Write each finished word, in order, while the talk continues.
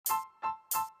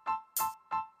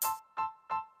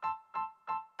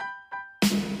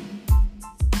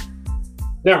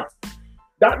Now,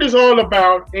 that is all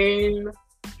about in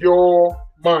your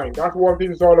mind. That's what this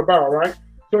is all about, right?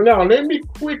 So now let me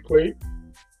quickly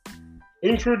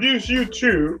introduce you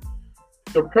to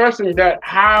the person that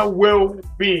I will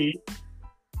be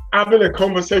having a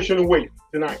conversation with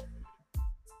tonight.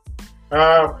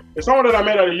 It's someone that I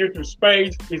met at a YouTube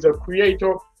space. He's a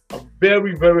creator, a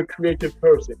very, very creative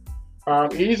person.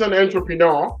 He's an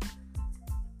entrepreneur,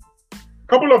 a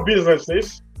couple of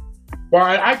businesses, but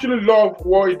I actually love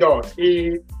what he does.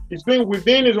 He's doing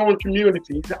within his own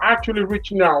community. He's actually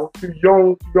reaching out to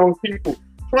young people,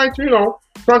 trying to,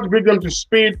 trying to bring them to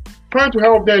speed, trying to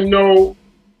help them know,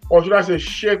 or should I say,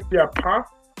 shape their path,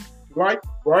 right?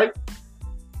 Right?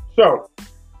 So,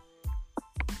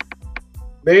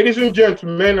 ladies and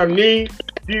gentlemen, I need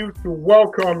you to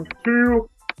welcome to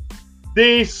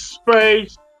this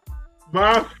space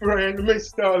my friend,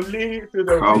 Mr. Lee to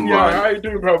the VI. How you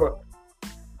doing, brother?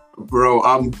 Bro,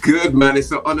 I'm good, man.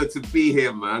 It's an honor to be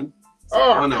here, man.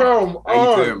 Come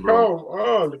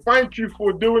on. Thank you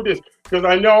for doing this, because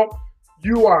I know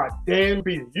you are damn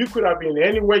busy. You could have been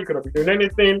anywhere. You could have been doing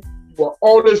anything. You are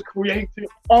always creating,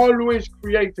 always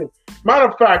creating. Matter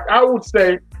of fact, I would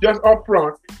say just up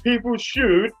front, people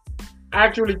should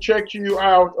actually check you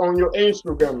out on your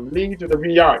Instagram, Lee to the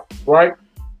VI, right?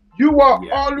 You are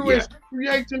always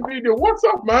creating video. What's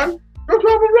up, man? Go to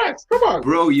have a rest. Come on.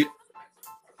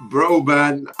 Bro,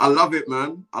 man, I love it,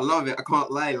 man. I love it. I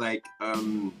can't lie. Like,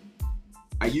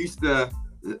 I used to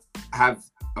have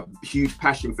a huge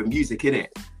passion for music, innit?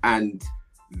 And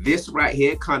this right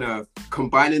here, kind of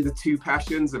combining the two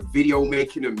passions of video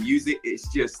making and music,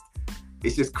 it's just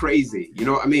crazy. You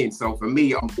know what I mean? So for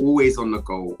me, I'm always on the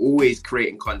go, always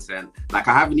creating content. Like,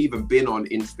 I haven't even been on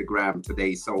Instagram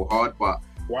today so hard, but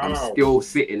I'm still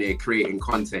sitting here creating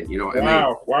content. You know what I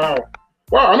mean? Wow.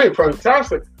 I mean,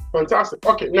 fantastic.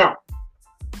 Okay, now,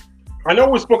 I know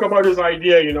we spoke about this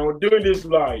idea, doing this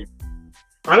live.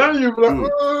 I know you're like,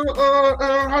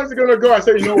 how's it gonna go? I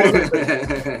said, you know what?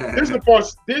 This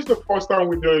is the first time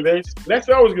we're doing this. Let's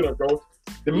see how it's gonna go.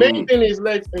 The main thing is,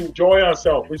 let's enjoy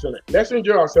ourselves, isn't it? Let's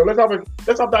enjoy ourselves.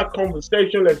 Let's have that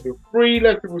conversation. Let's be free.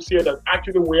 Let people see that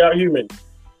actually we are human.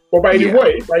 But by the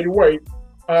way,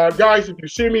 guys, if you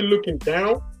see me looking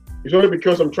down, it's only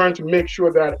because I'm trying to make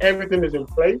sure that everything is in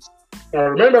place. Now,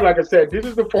 remember, like I said, this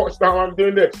is the first time I'm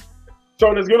doing this.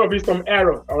 So there's going to be some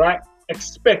errors, all right?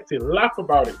 Expect it, laugh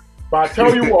about it. But I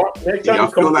tell you what, next time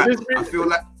you come to this video,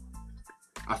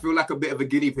 I feel like a bit of a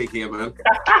guinea pig here, man.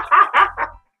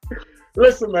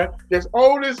 Listen, man, there's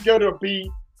always going to be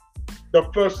the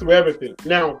first to everything.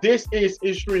 Now, this is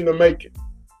history in the making,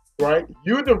 right?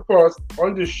 You're the first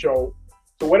on this show.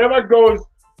 So whatever goes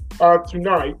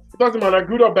tonight, it doesn't matter,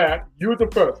 good or bad, you're the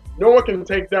first. No one can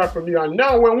take that from you. And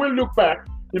now when we look back,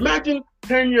 imagine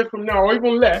 10 years from now, or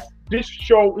even less, this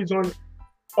show is on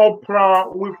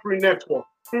Oprah Winfrey Network.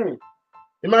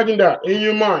 Imagine that in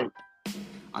your mind.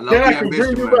 I love the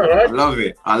ambition, man. Right? I love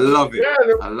it. I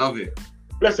love it.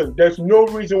 Listen, there's no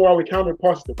reason why we can't be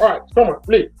positive. All right, come on,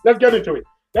 Lee, let's get into it.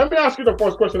 Let me ask you the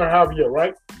first question I have here,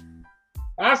 right?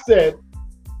 I said,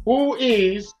 who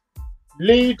is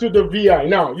Lee to the VI?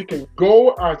 Now, you can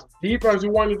go as deep as you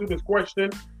want into this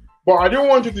question, but I don't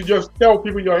want you to just tell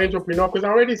people you're an entrepreneur, because I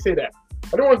already say that.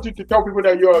 I don't want you to tell people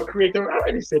that you're a creator. I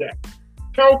already say that.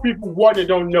 Tell people what they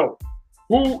don't know.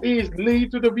 Who is Lee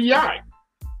to the VI?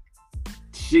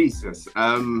 Jesus,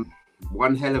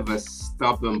 one hell of a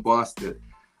stubborn bastard.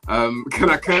 Can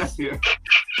I curse here?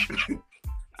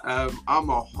 I'm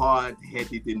a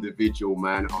hard-headed individual,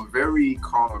 man. I'm very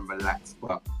calm and relaxed,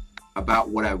 but about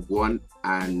what I want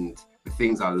and the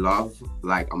things I love,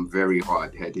 like, I'm very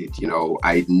hard-headed.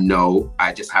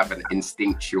 I just have an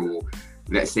instinctual,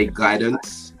 let's say,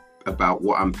 guidance about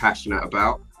what I'm passionate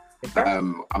about.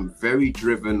 I'm very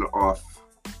driven off,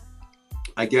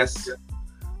 I guess,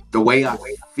 the way I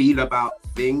feel about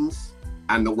things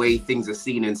and the way things are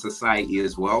seen in society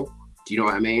as well. Do you know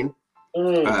what I mean?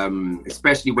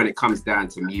 Especially when it comes down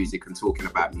to music and talking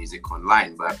about music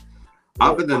online. But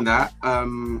other than that,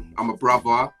 I'm a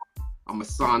brother, I'm a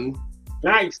son.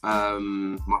 Nice.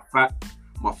 My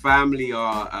family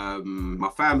are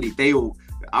they all,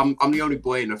 I'm the only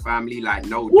boy in the family, like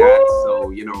no dad.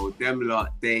 So, them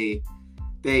lot, they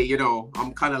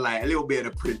I'm kind of like a little bit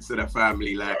of the prince of the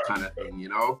family, like kind of thing,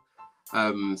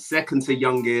 second to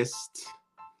youngest.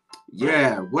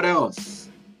 Yeah, what else?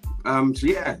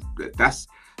 That's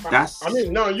I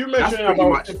mean, now you mentioned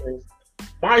about siblings.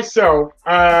 Myself,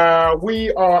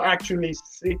 we are actually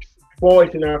 6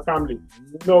 boys in our family,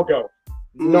 no girl,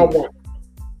 no one.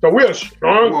 So we're a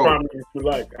strong family, if you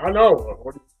like. I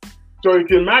know. So you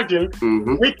can imagine,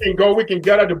 we can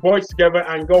gather the boys together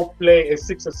and go play a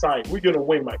six-a-side. We're gonna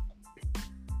win, Mike.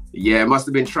 Yeah, it must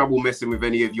have been trouble messing with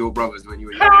any of your brothers when you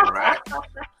were younger, right?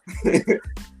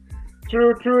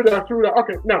 True that.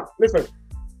 Okay, now listen.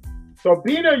 So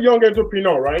being a young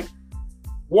entrepreneur, right?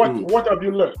 What have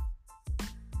you learned?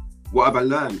 What have I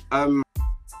learned?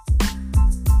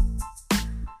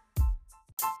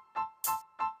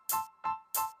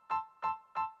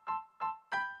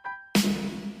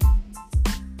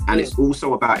 And it's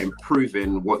also about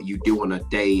improving what you do on a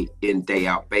day in, day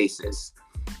out basis.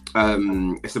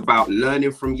 It's about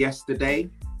learning from yesterday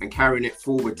and carrying it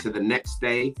forward to the next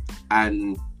day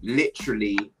and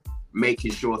literally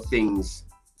making sure things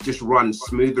just run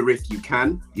smoother if you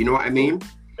can. You know what I mean?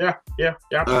 Yeah,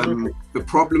 absolutely. The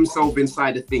problem solving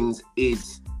side of things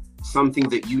is something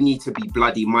that you need to be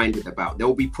bloody minded about.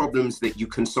 There'll be problems that you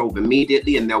can solve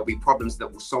immediately, and there'll be problems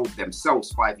that will solve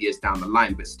themselves 5 years down the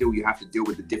line, but still you have to deal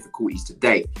with the difficulties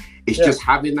today. It's just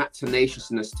having that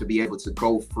tenaciousness to be able to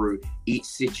go through each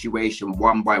situation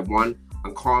one by one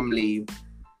and calmly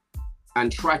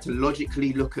and try to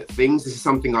logically look at things. This is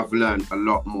something I've learned a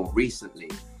lot more recently.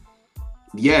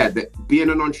 Yeah, that being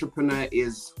an entrepreneur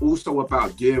is also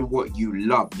about doing what you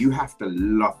love. You have to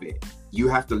love it. You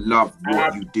have to love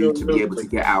what you do to be able to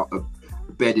get out of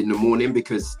bed in the morning,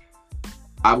 because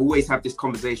I always have this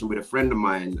conversation with a friend of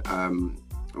mine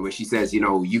where she says, you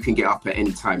know, you can get up at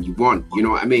any time you want, you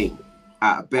know what I mean,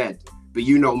 out of bed. But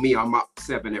you know me, I'm up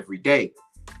 7 every day,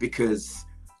 because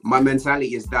my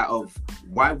mentality is that of,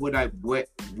 why would I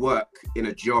work in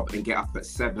a job and get up at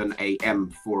 7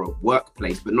 a.m. for a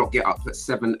workplace, but not get up at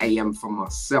 7 a.m. for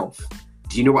myself?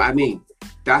 Do you know what I mean?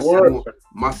 That's more,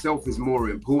 myself is more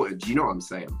important. Do you know what I'm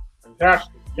saying?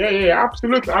 Fantastic. Yeah,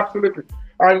 absolutely.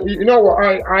 And you know what?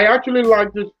 I actually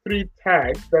like these 3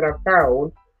 tags that I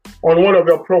found on one of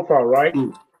your profile, right?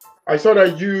 I saw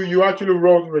that you actually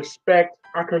wrote respect,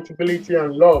 accountability,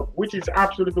 and love, which is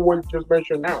absolutely what you just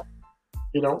mentioned now.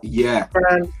 You know? Yeah.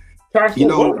 Fantastic. You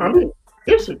know, I mean,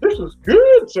 this is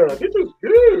good, sir. This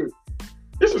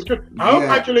is good. I hope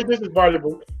actually this is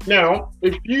valuable. Now,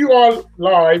 if you are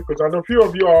live, because I know a few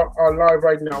of you are live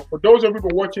right now, for those of you who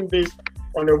are watching this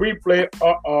on the replay,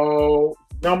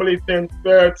 normally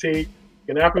 10:30,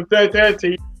 can happen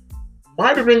 10:30.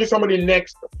 Might be bringing somebody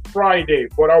next Friday,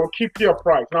 but I will keep you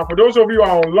apprised. Now, for those of you who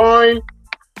are online,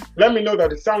 let me know that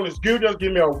the sound is good. Just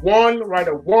give me a 1, write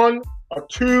a 1, a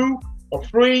 2, a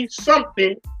 3,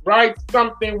 something. Write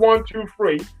something 1, 2,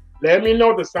 3. Let me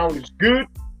know the sound is good.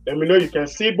 Let me know you can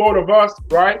see both of us,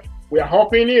 right? We are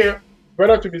hopping here.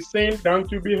 Better to be seen than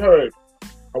to be heard.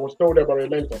 I was told that by a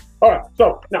mentor. All right,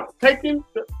 so now taking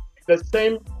the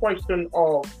same question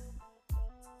of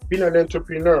being an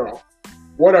entrepreneur,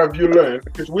 what have you learned?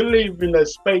 Because we live in a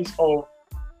space of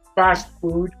fast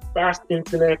food, fast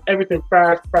internet, everything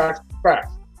fast.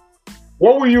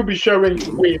 What will you be sharing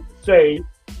with, say,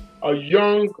 a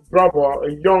young brother,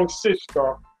 a young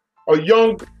sister, a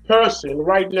young person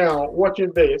right now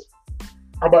watching this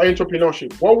about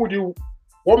entrepreneurship?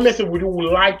 What message would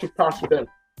you like to pass to them,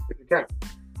 if you can?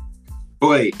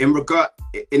 Boy,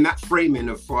 in that framing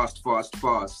of fast,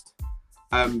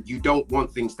 you don't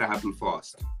want things to happen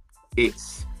fast.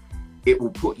 It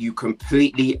will put you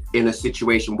completely in a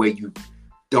situation where you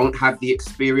don't have the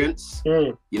experience.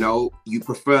 You know, you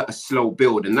prefer a slow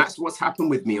build, and that's what's happened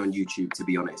with me on YouTube, to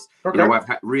be honest. Okay. You know, I've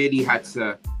really had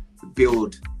to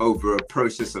build over a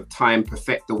process of time,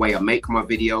 perfect the way I make my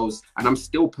videos, and I'm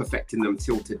still perfecting them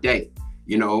till today.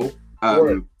 You know,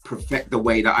 perfect the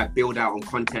way that I build out on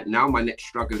content. Now my next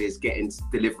struggle is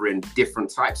delivering different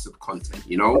types of content,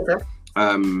 you know.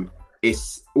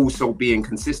 It's also being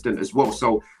consistent as well.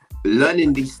 So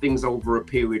learning these things over a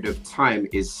period of time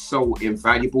is so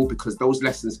invaluable, because those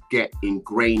lessons get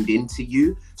ingrained into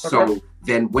you. So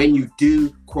then when you do,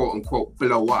 quote unquote,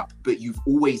 blow up, but you've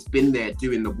always been there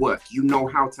doing the work, you know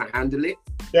how to handle it.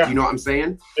 Do you know what I'm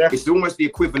saying? It's almost the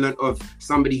equivalent of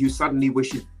somebody who suddenly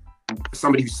wins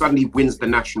the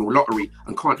national lottery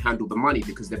and can't handle the money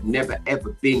because they've never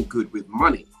ever been good with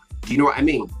money. Do you know what I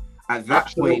mean? At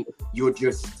that point, you're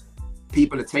just,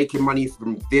 people are taking money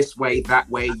from this way, that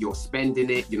way, you're spending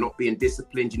it, you're not being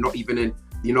disciplined, you're not even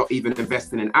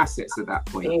investing in assets at that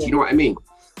point. Do you know what I mean?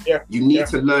 You need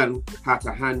to learn how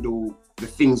to handle the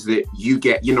things that you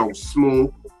get, you know,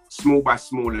 small by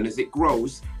small, and as it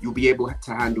grows, you'll be able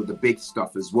to handle the big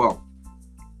stuff as well.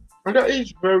 And that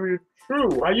is very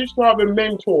true. I used to have a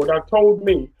mentor that told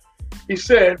me, he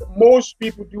said, most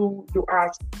people do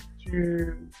ask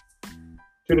to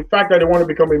the fact that they want to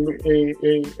become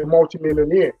a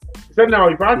multi-millionaire. He said, now,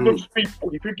 if I ask those people,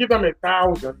 if you give them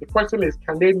 1,000, the question is,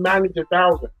 can they manage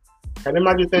 1,000? Can you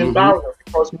imagine 10,000?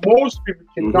 Because most people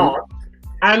cannot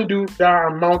undo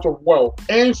that amount of wealth.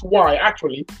 Hence why,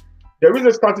 actually, there is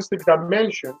a statistic that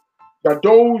mentioned that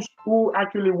those who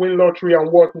actually win lottery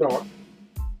and whatnot,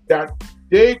 that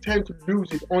they tend to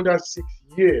lose it under 6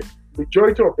 years.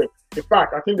 Majority of them. In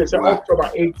fact, I think they say up to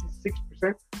about 86%.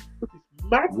 Which is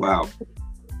madness. Wow.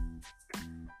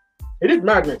 It is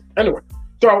madness. Anyway,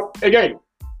 so again,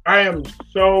 I am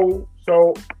so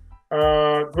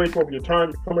grateful for your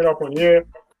time coming up on here.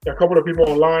 There are a couple of people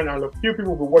online and a few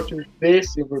people will be watching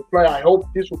this in replay. I hope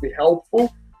this will be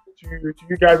helpful to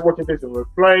you guys watching this in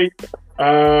replay.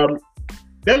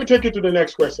 Let me take you to the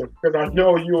next question, because I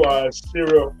know you are a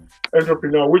serial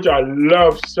entrepreneur, which I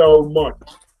love so much.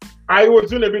 I was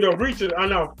doing a bit of research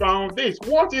and I found this.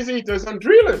 What is Heaters and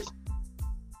Drillers?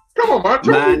 Come on,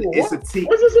 man. It's what's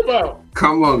this about?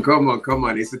 Come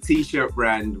on. It's a t-shirt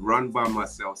brand run by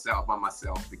myself, set up by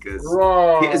myself, because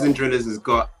Hitters and Drillers has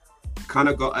got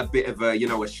a bit of a,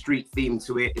 a street theme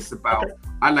to it. It's about,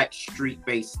 I like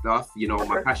street-based stuff.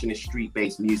 My passion is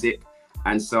street-based music.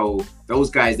 And so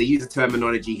those guys, they use the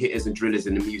terminology hitters and drillers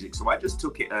in the music. So I just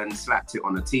took it and slapped it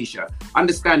on a t-shirt.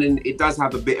 Understanding it does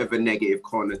have a bit of a negative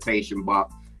connotation,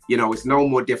 but it's no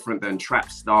more different than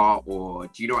trap star, or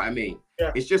do you know what I mean?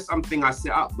 Yeah. It's just something I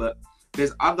set up, but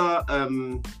there's other,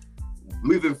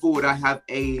 moving forward, I have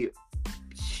a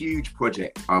huge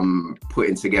project I'm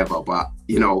putting together, but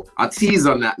I'll tease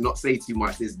on that, not say too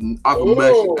much. There's other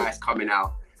merchandise coming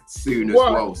out soon as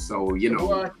well. So,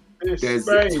 there's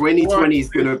 2020 is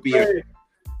going to be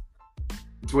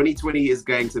 2020 is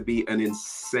going to be an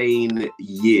insane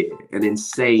year,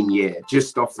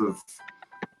 just off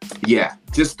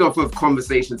of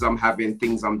conversations I'm having,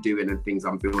 things I'm doing and things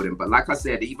I'm building. But like I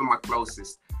said, even my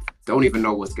closest don't even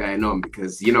know what's going on,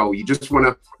 because you just want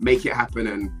to make it happen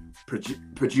and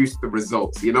produce the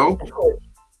results, Of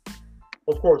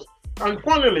course. And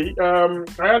finally, I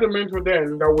had a mentor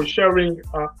then that was sharing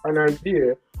an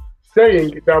idea,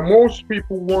 saying that most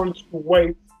people want to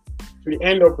wait to the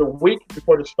end of the week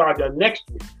before they start their next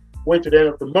week. Wait to the end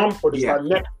of the month before they start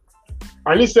next week.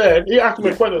 And he asked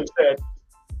me a question and said,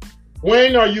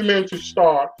 when are you meant to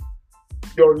start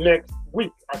your next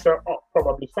week? I said,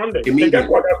 probably Sunday. That's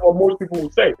what most people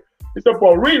would say. He said,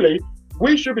 but really,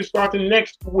 we should be starting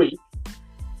next week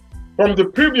from the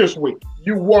previous week.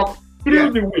 You walk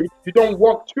through the week, you don't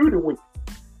walk to the week.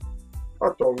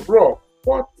 That's a raw.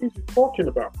 What is he talking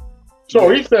about? So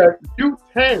he said, you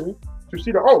tend to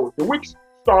see the week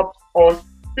stops or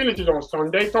finishes on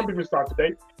Sunday. Some people start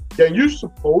today. Then you're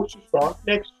supposed to start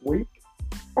next week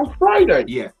on Friday.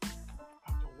 Yeah.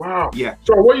 Wow. Yeah.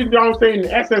 So what you're now saying in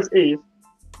essence is,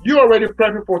 you're already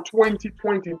prepping for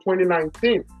 2020 and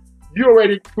 2019. You're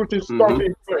already putting stuff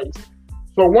in place.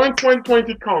 So when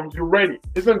 2020 comes, you're ready,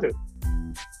 isn't it?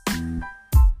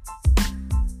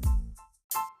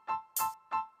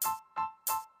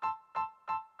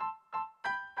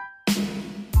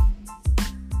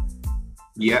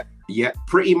 Yeah,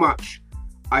 pretty much.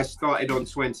 I started on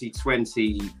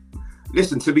 2020.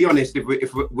 Listen, to be honest,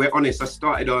 if we're honest, I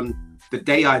started on the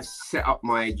day I set up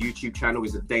my YouTube channel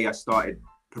is the day I started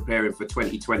preparing for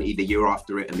 2020, the year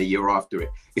after it, and the year after it.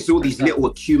 It's all these little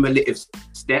accumulative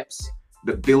steps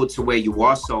that build to where you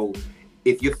are. So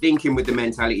if you're thinking with the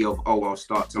mentality of, I'll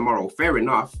start tomorrow, fair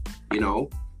enough,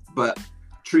 but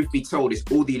truth be told, it's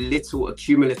all the little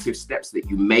accumulative steps that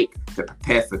you make to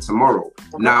prepare for tomorrow.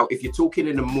 Now, if you're talking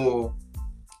in a more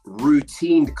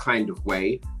routine kind of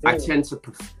way, I tend to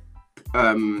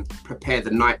prepare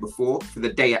the night before for the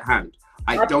day at hand.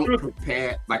 I don't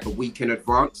prepare like a week in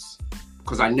advance,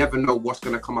 because I never know what's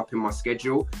going to come up in my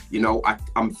schedule.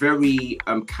 I'm very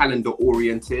calendar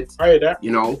oriented. I hear that.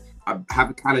 I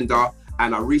have a calendar,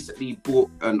 and I recently bought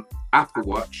an Apple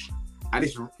Watch. And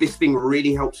this thing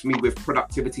really helps me with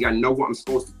productivity. I know what I'm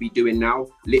supposed to be doing now.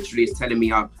 Literally, it's telling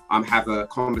me I'm have a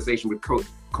conversation with Coach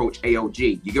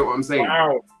AOG. You get what I'm saying?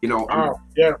 Wow.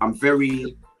 I'm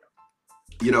very,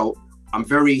 I'm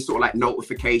very sort of like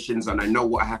notifications, and I know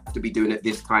what I have to be doing at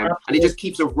this time. Absolutely. And it just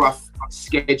keeps a rough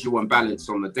schedule and balance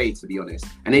on the day, to be honest.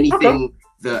 And anything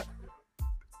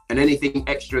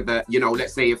extra that,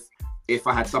 let's say if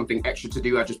I had something extra to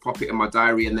do, I just pop it in my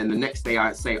diary, and then the next day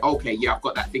I say, okay, yeah, I've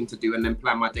got that thing to do, and then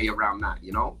plan my day around that,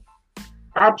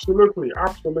 Absolutely.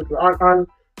 And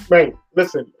man,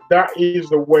 listen, that is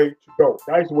the way to go.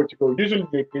 That is the way to go. Using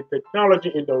the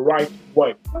technology in the right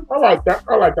way. I like that.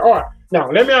 All right. Now,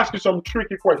 let me ask you some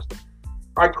tricky questions.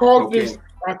 I call this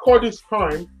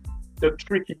time the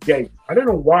tricky game. I don't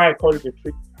know why I call it the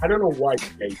tricky. I don't know why it's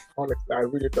game. Honestly, I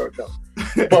really don't know.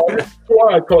 But that's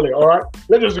why I call it. All right.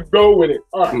 Let's just go with it.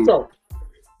 All right. So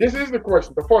this is the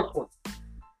question. The first one.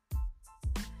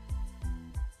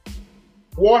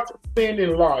 what thing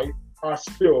in life are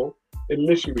still a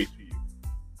mystery to you?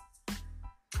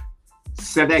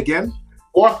 Say that again.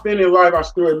 What thing in life are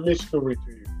still a mystery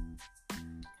to you?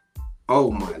 Oh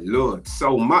my Lord,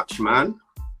 so much, man.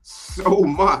 So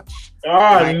much.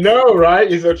 I know,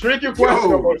 right? It's a tricky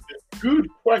question, but it's a good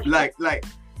question. Like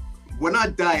when I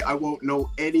die, I won't know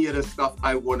any of the stuff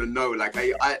I want to know. Like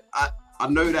I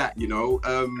know that, you know.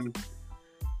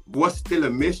 What's still a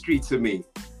mystery to me?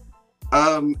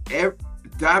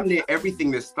 Damn near everything.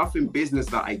 There's stuff in business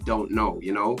that I don't know,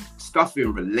 you know. Stuff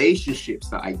in relationships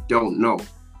that I don't know,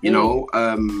 you know.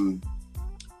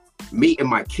 Meeting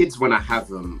my kids when I have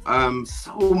them.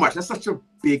 So much. That's such a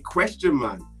big question,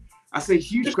 man. That's a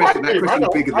huge question. That question is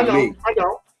bigger than me.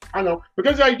 I know.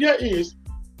 Because the idea is,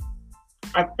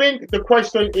 I think the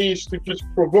question is to just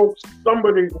provoke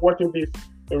somebody watching this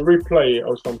in replay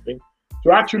or something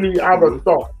to actually have a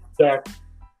thought that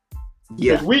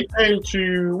we tend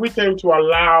to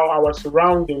allow our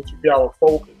surroundings to be our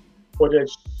focus, but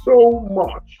there's so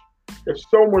much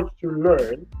to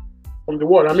learn from the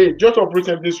world. I mean, just of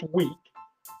recent this week,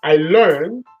 I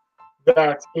learned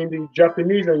that in the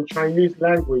Japanese and Chinese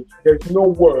language, there's no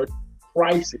word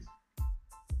crisis.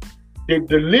 They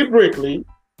deliberately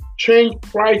change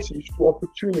crisis to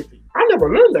opportunity. I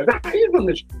never learned that. That is a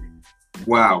mystery.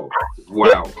 Wow.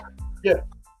 Yeah.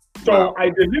 So I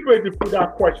deliberately put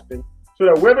that question so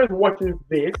that whoever's watching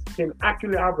this can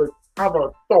actually have a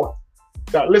thought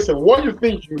that, listen, what you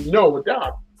think you know, there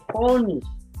are tons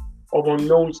of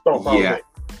unknown stuff out there.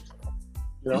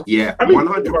 You know? Yeah, I mean,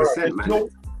 100%, man.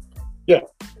 Yeah.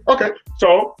 Okay.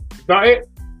 So is that it?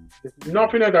 There's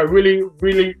nothing that really,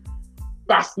 really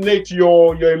fascinates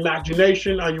your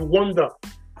imagination, and you wonder,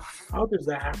 how does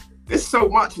that happen? There's so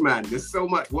much, man. There's so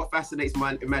much. What fascinates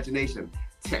my imagination?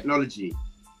 Technology,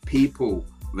 people,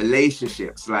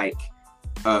 relationships, like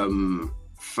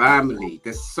family.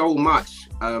 There's so much.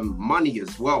 Money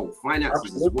as well,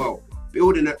 finances as well.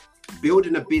 Building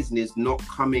a business not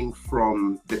coming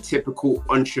from the typical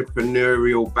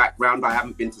entrepreneurial background. I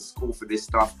haven't been to school for this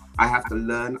stuff. I have to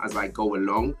learn as I go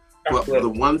along. But the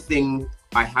one thing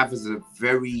I have as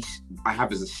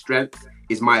a strength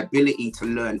is my ability to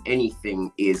learn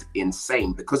anything is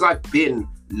insane, because I've been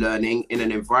learning in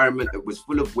an environment that was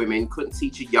full of women, couldn't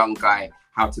teach a young guy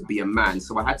how to be a man.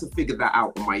 So I had to figure that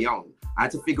out on my own. I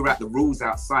had to figure out the rules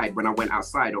outside when I went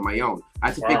outside on my own. I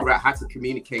had to figure out how to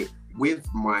communicate with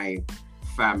my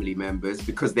family members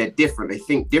because they're different. They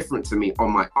think different to me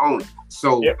on my own.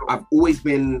 So I've always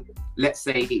been, let's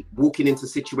say, walking into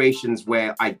situations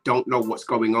where I don't know what's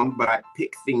going on, but I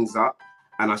pick things up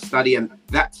and I study. And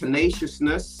that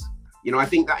tenaciousness, you know, I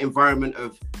think that environment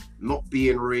of not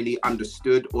being really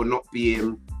understood or not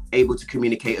being able to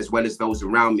communicate as well as those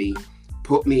around me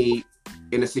put me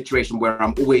in a situation where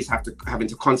I'm always having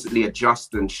to constantly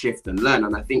adjust and shift and learn.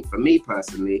 And I think for me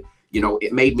personally, you know,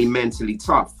 it made me mentally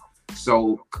tough.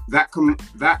 So that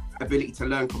ability to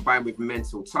learn combined with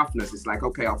mental toughness, it's like,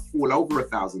 okay, I'll fall over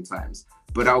 1,000 times,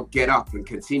 but I'll get up and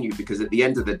continue, because at the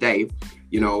end of the day,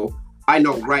 you know, I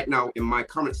know right now in my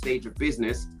current stage of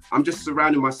business, I'm just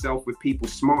surrounding myself with people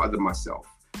smarter than myself.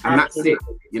 And that's it.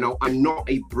 You know, I'm not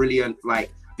a brilliant,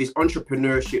 like, this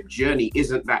entrepreneurship journey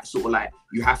isn't that sort of like,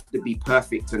 you have to be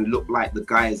perfect and look like the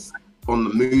guys on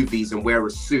the movies and wear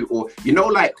a suit, or, you know,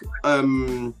 like,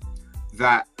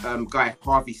 that guy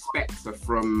Harvey Specter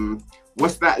from,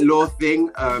 what's that law thing?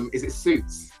 Is it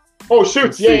Suits? Oh,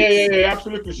 Suits. Yeah,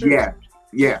 absolutely. Suits.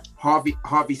 Yeah.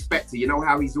 Harvey Specter. You know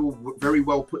how he's all very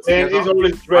well put together. And he's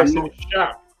always dressed in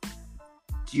sharp.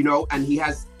 You know, and he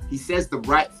says the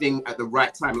right thing at the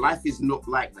right time. Life is not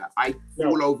like that. I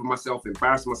fall over myself,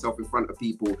 embarrass myself in front of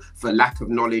people for lack of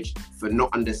knowledge, for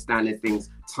not understanding things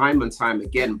time and time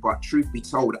again. But truth be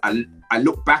told, I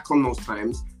look back on those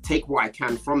times, take what I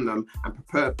can from them, and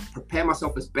prepare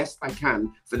myself as best I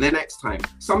can for the next time.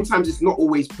 Sometimes it's not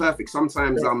always perfect.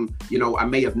 Sometimes you know, I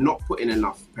may have not put in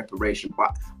enough preparation,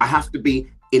 but I have to be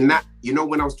in that, you know,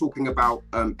 when I was talking about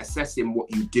assessing what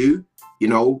you do, you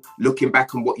know, looking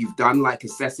back on what you've done, like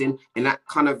assessing, in that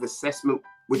kind of assessment,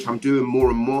 which I'm doing more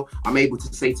and more, I'm able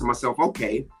to say to myself,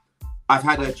 okay, I've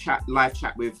had a live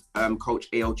chat with Coach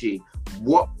ALG.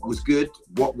 What was good?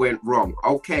 What went wrong?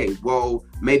 Okay, well,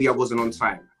 maybe I wasn't on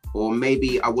time, or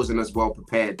maybe I wasn't as well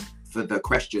prepared for the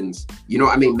questions. You know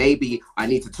what I mean? Maybe I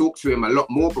need to talk to him a lot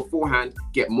more beforehand,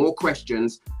 get more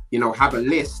questions, you know, have a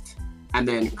list, and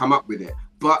then come up with it.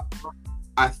 But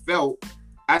I felt,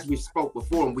 as we spoke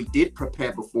before and we did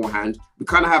prepare beforehand, we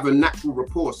kind of have a natural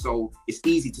rapport, so it's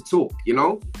easy to talk, you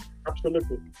know?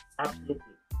 Absolutely.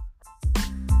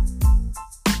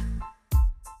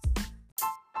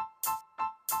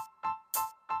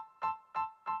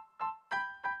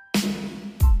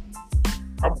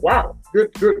 Wow,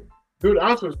 good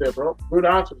answers there, bro. Good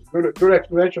answers. Good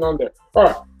explanation on there.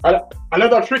 All right,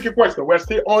 another tricky question. We're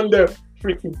still on the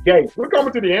tricky game. We're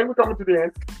coming to the end.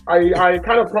 I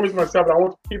kind of promised myself that I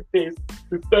want to keep this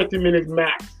to 30 minutes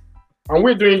max, and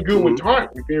we're doing good with time.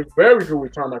 We're doing very good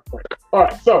with time, my friend. All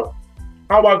right, so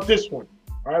how about this one?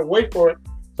 All right, wait for it.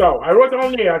 So I wrote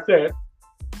down here. I said,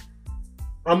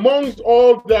 amongst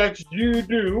all that you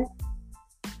do.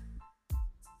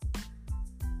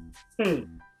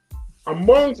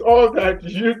 Amongst all that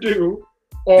you do,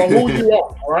 or who you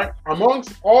are, all right?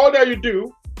 Amongst all that you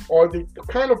do, or the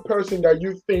kind of person that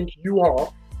you think you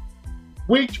are,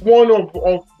 which one of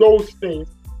those things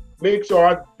makes your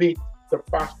heart beat the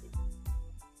fastest?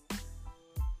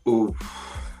 Ooh.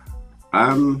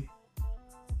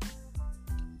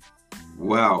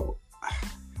 Well,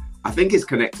 I think it's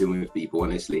connecting with people,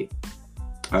 honestly.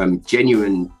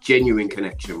 Genuine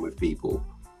connection with people.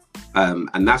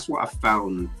 And that's what I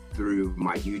found through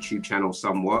my YouTube channel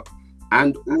somewhat.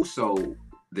 And also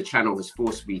the channel has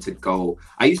forced me to go.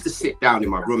 I used to sit down in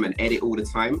my room and edit all the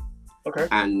time. Okay.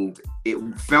 And it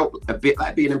felt a bit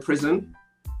like being in prison.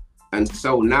 And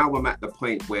so now I'm at the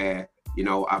point where, you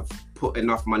know, I've put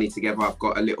enough money together. I've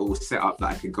got a little setup that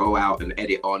I could go out and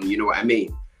edit on, you know what I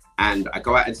mean? And I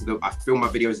go out I film my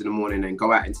videos in the morning and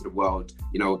go out into the world,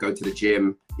 you know, go to the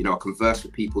gym, you know, converse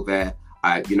with people there.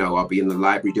 I'll be in the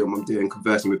library doing what I'm doing,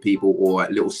 conversing with people, or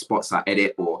at little spots I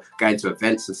edit, or going to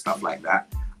events and stuff like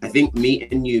that. I think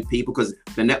meeting new people, because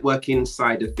the networking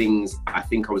side of things, I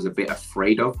think I was a bit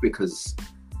afraid of because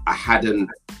I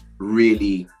hadn't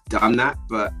really done that.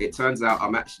 But it turns out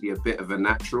I'm actually a bit of a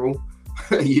natural.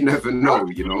 You never know,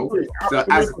 you know. So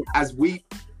as we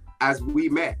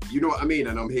met, you know what I mean?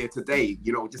 And I'm here today,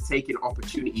 you know, just taking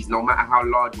opportunities, no matter how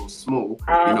large or small,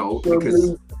 you know,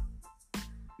 because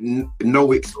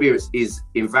no experience is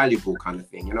invaluable, kind of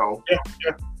thing, you know? Yeah.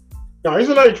 Now,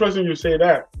 isn't that interesting you say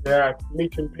that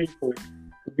meeting people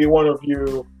could be one of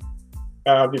the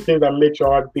things that makes your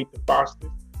heart beat the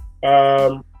fastest?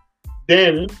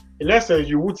 Then, in essence,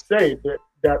 you would say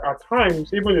that at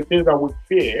times, even the things that we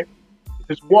fear,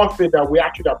 it's worth it that we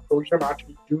actually approach them,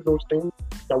 actually do those things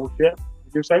that we fear.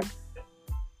 Would you say?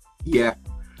 Yeah,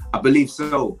 I believe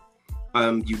so.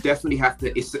 You definitely have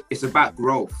to. It's about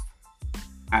growth.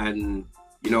 And,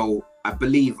 you know,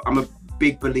 I'm a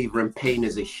big believer in pain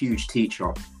as a huge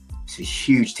teacher. It's a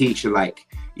huge teacher. Like,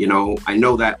 you know, I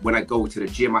know that when I go to the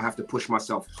gym, I have to push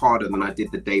myself harder than I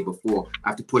did the day before.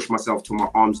 I have to push myself till my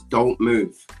arms don't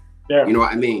move. Yeah. You know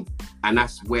what I mean? And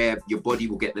that's where your body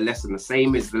will get the lesson. The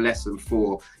same is the lesson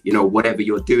for, you know, whatever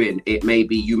you're doing. It may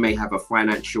be, you may have a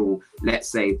financial, let's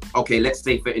say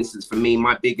for instance, for me,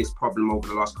 my biggest problem over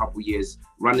the last couple of years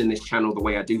running this channel the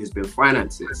way I do has been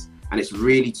finances. And it's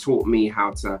really taught me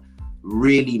how to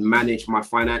really manage my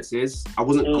finances. I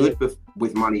wasn't good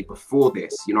with money before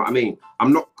this. You know what I mean?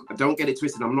 Don't get it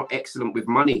twisted. I'm not excellent with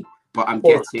money, but I'm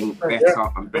getting better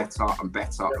and better and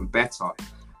better and better.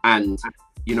 And,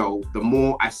 you know, the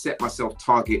more I set myself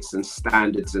targets and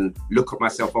standards and look at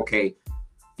myself, okay,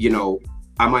 you know,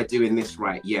 am I doing this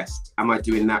right? Yes. Am I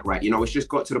doing that right? You know, it's just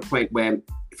got to the point where,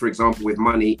 for example, with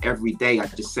money, every day I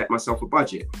just set myself a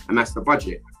budget, and that's the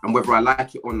budget. And whether I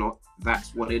like it or not,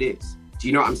 that's what it is. Do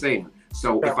you know what I'm saying?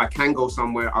 So if I can go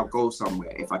somewhere, I'll go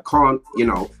somewhere. If I can't, you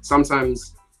know,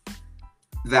 sometimes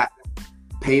that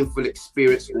painful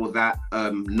experience or that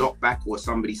knockback or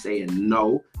somebody saying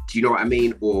no, do you know what I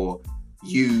mean? Or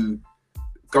you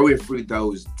going through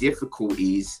those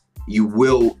difficulties, you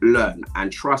will learn.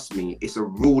 And trust me, it's a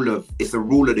rule of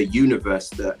the universe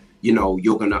that, you know,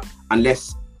 you're gonna,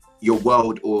 unless your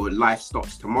world or life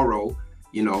stops tomorrow,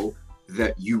 you know,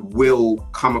 that you will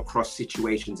come across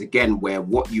situations again where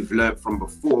what you've learned from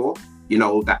before, you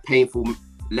know, that painful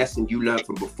lesson you learned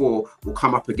from before will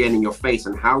come up again in your face,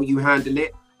 and how you handle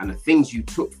it and the things you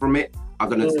took from it are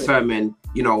going to determine,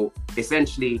 you know,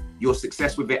 essentially your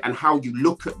success with it and how you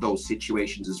look at those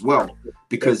situations as well.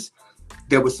 Because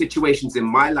there were situations in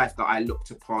my life that I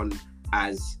looked upon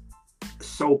as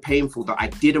so painful that I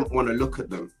didn't want to look at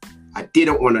them.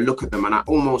 And I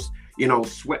almost, you know,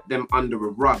 swept them under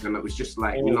a rug, and it was just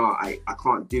like, you know, I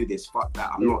can't do this, fuck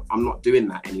that, I'm not doing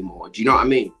that anymore. Do you know what I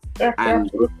mean? And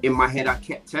in my head I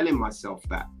kept telling myself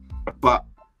that. But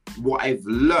what I've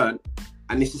learned,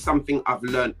 and this is something I've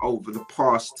learned more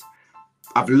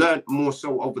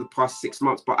so over the past 6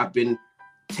 months, but I've been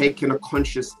taking a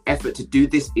conscious effort to do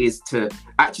this, is to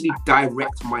actually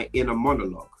direct my inner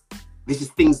monologue. This is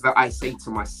things that I say to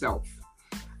myself,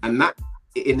 and that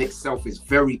in itself is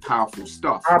very powerful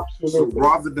stuff. Absolutely. So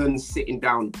rather than sitting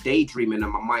down daydreaming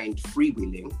and my mind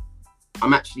freewheeling,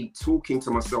 I'm actually talking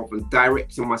to myself and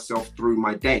directing myself through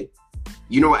my day.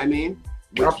 You know what I mean?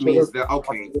 Which Absolutely. means that,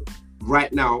 okay,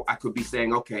 right now I could be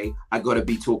saying, okay, I got to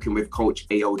be talking with Coach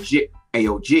AOG.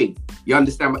 You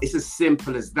understand? It's as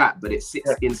simple as that, but it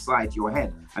sits inside your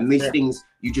head. And these things,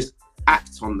 you just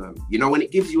act on them, you know, and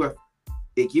it gives you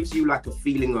like a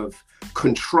feeling of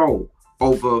control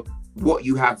over what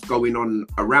you have going on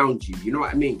around you. You know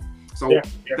what I mean? So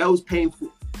those painful,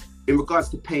 in regards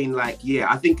to pain, like,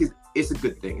 I think it's a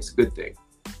good thing. It's a good thing.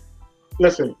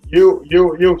 Listen, you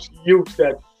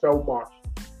said so much,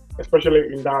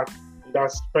 especially in that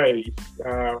space,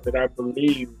 that I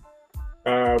believe,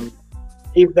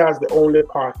 if that's the only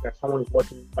part that someone is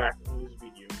watching back in this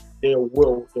video, they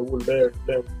will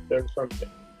learn something.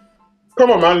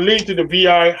 Come on, man, lead to the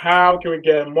VI. How can we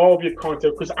get more of your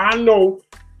content? Because I know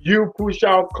you push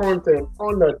out content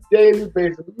on a daily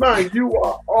basis. Man, you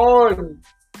are on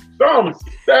some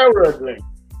steroid.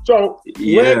 So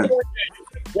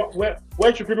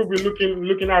where should people be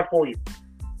looking out for you?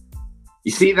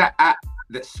 You see that app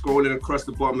that's scrolling across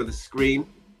the bottom of the screen?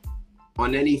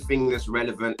 On anything that's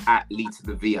relevant at Lead to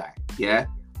the VI. Yeah,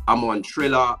 I'm on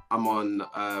Triller. I'm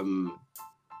on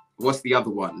what's the other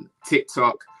one?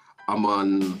 TikTok. I'm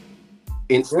on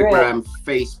Instagram,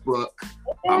 Facebook.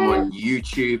 I'm on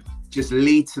YouTube. Just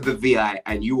Lead to the VI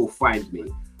and you will find me.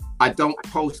 I don't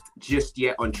post just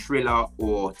yet on Triller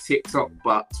or TikTok,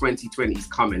 but 2020 is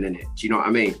coming, innit? Do you know what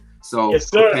I mean? So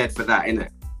prepared for that, innit?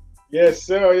 Yes,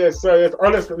 sir. Yes, sir. Yes.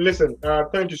 Honestly, listen,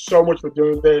 thank you so much for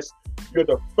doing this. You're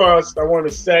the first. I want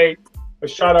to say a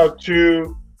shout out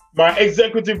to my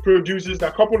executive producers,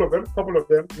 a couple of them.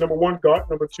 Number one, God.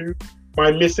 Number two,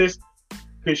 my missus,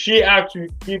 because she had to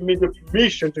give me the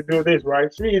permission to do this,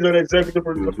 right? She is an executive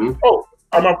producer. Oh,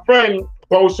 and my friend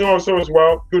Bosun also as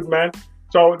well. Good man.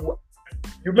 So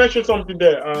you mentioned something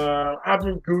there,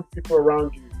 having good people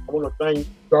around you. I want to thank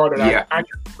God that I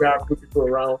actually have good people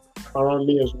around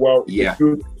me as well. It's a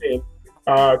good thing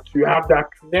to have that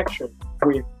connection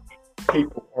with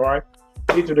people, all right?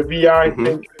 Lead to the VI.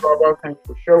 Thank you, brother. Thanks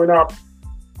for showing up.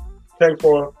 Thanks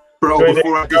for... Bro,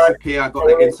 before I disappear, I got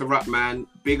to interrupt, man.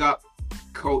 Big up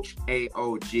Coach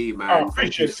AOG, man.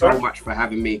 Thank you so much for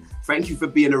having me. Thank you for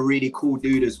being a really cool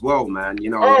dude as well, man. You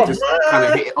know, we just kind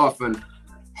of hit it off, and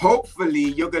hopefully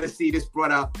you're going to see this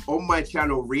brother on my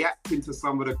channel reacting to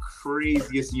some of the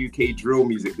craziest UK drill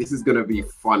music. This is going to be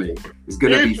funny. It's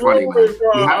going to be funny, man.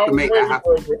 You have to make that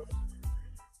happen.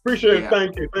 Appreciate it.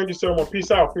 Thank you. Thank you so much. Peace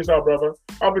out. Peace out, brother.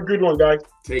 Have a good one, guys.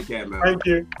 Take care, man. Thank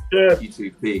you. Yeah. You too.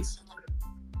 Peace.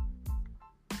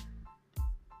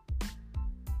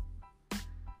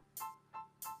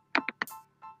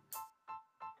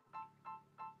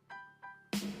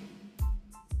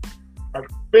 I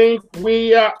think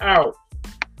we are out.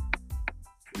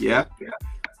 Yeah.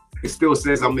 It still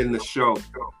says I'm in the show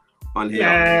on here.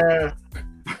 Yeah.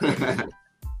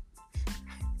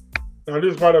 Now,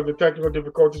 this is part of the technical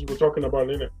difficulties we're talking about,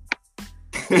 isn't it?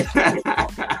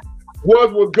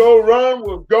 What will go wrong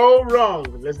will go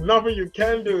wrong. There's nothing you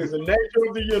can do. It's the nature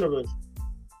of the universe.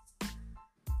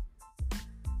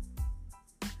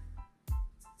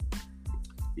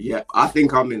 Yeah, I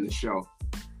think I'm in the show.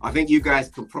 I think you guys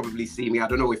can probably see me. I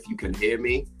don't know if you can hear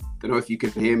me.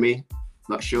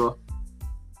 Not sure.